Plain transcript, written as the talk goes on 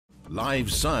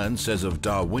Live science says of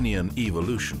Darwinian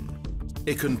evolution,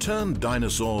 it can turn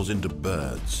dinosaurs into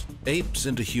birds, apes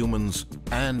into humans,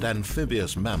 and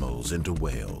amphibious mammals into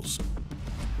whales.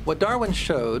 What Darwin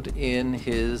showed in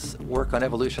his work on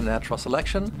evolution and natural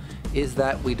selection is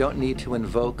that we don't need to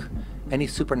invoke any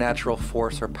supernatural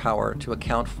force or power to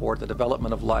account for the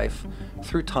development of life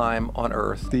through time on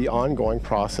Earth. The ongoing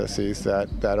processes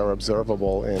that are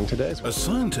observable in today's world. A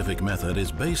scientific method is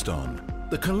based on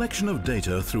the collection of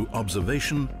data through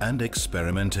observation and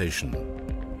experimentation.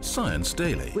 Science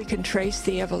Daily. We can trace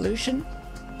the evolution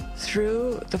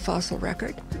through the fossil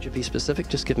record. Could you be specific?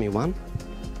 Just give me one.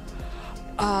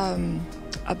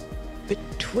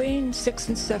 Between 6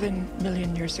 and 7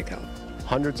 million years ago.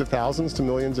 Hundreds of thousands to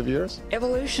millions of years?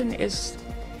 Evolution is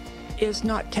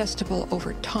not testable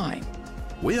over time.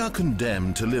 We are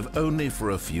condemned to live only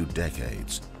for a few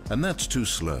decades, and that's too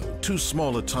slow, too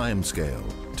small a time scale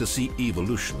to see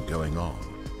evolution going on.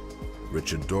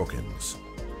 Richard Dawkins.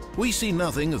 We see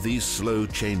nothing of these slow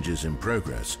changes in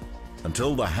progress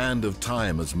until the hand of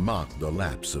time has marked the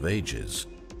lapse of ages.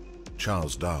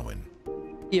 Charles Darwin.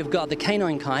 You've got the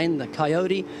canine kind, the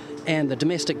coyote, and the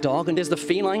domestic dog, and there's the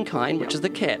feline kind, which is the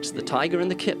cats, the tiger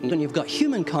and the kitten, and you've got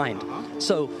humankind.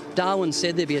 So Darwin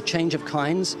said there'd be a change of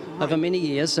kinds over many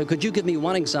years, so could you give me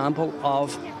one example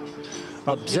of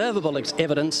observable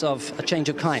evidence of a change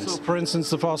of kinds? So, for instance,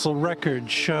 the fossil record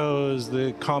shows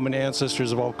the common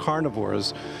ancestors of all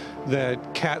carnivores,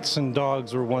 that cats and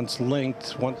dogs were once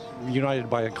linked, once united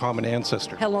by a common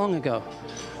ancestor. How long ago?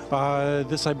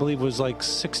 This, I believe, was like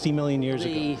 60 million years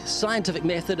ago. The scientific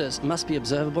method must be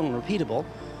observable and repeatable.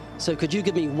 So could you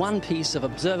give me one piece of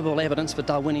observable evidence for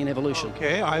Darwinian evolution?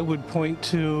 Okay, I would point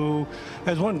to,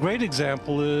 as one great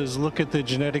example, is look at the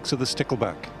genetics of the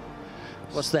stickleback.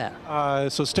 What's that?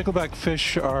 So stickleback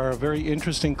fish are a very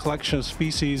interesting collection of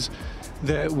species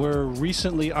that were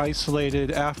recently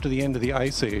isolated after the end of the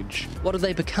Ice Age. What did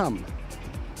they become?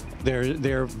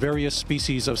 They're various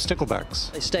species of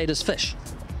sticklebacks. They stayed as fish.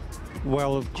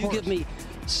 Well, of course. Could you give me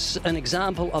an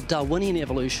example of Darwinian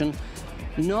evolution,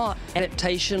 not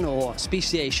adaptation or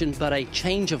speciation, but a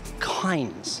change of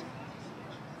kinds?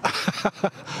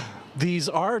 These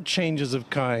are changes of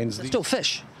kinds. They're still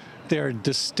fish. They're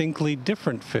distinctly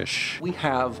different fish. We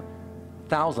have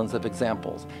thousands of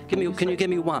examples. Can you give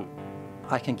me one?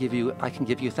 I can give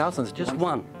you thousands. Just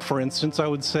one. For instance, I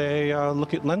would say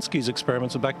look at Lenski's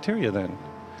experiments with bacteria then.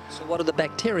 So what do the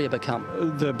bacteria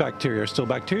become? The bacteria are still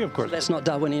bacteria, of course. So that's not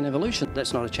Darwinian evolution.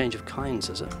 That's not a change of kinds,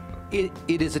 is it?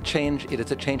 It is a change. It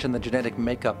is a change in the genetic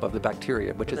makeup of the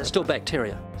bacteria, which is still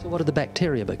bacteria. So what do the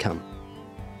bacteria become?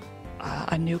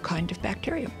 A new kind of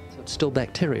bacterium. So it's still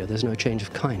bacteria. There's no change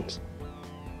of kinds.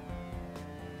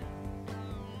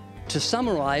 To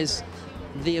summarize,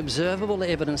 the observable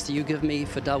evidence that you give me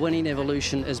for Darwinian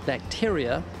evolution is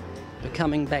bacteria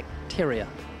becoming bacteria.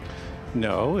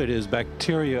 No, it is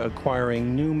bacteria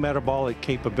acquiring new metabolic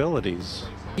capabilities.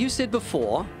 You said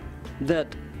before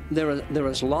that there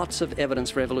is lots of evidence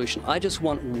for evolution. I just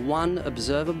want one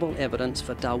observable evidence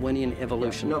for Darwinian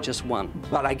evolution, no, just one.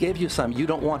 But I gave you some. You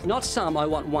don't want. Not some. I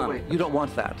want one. Wait, you don't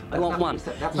want that. I want one.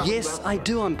 Yes, I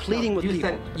do. I'm pleading with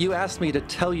people. You asked me to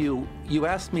tell you. You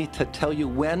asked me to tell you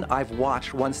when I've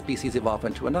watched one species evolve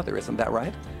into another. Isn't that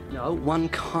right? No, one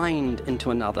kind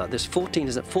into another. There's 14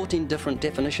 different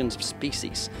definitions of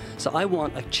species. So I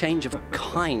want a change of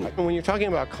kind. When you're talking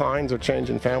about kinds or change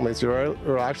in families,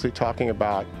 you're actually talking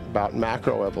about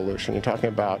macroevolution. You're talking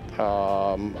about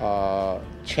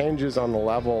changes on the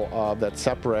level that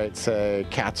separate, say,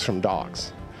 cats from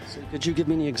dogs. So could you give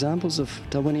me any examples of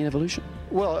Darwinian evolution?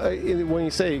 Well, when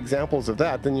you say examples of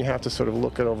that, then you have to sort of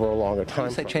look at over a longer time.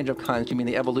 When you say change of kinds, you mean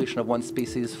the evolution of one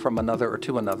species from another or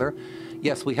to another?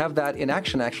 Yes, we have that in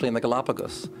action actually in the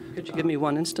Galapagos. Could you give me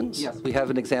one instance? Yes, we have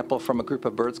an example from a group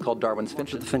of birds called Darwin's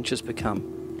finches. What do the finches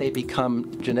become? They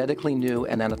become genetically new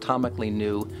and anatomically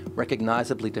new,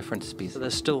 recognizably different species. So they're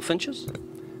still finches?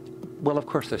 Well, of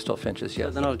course they're still finches,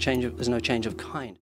 yes. So there's no change of kind.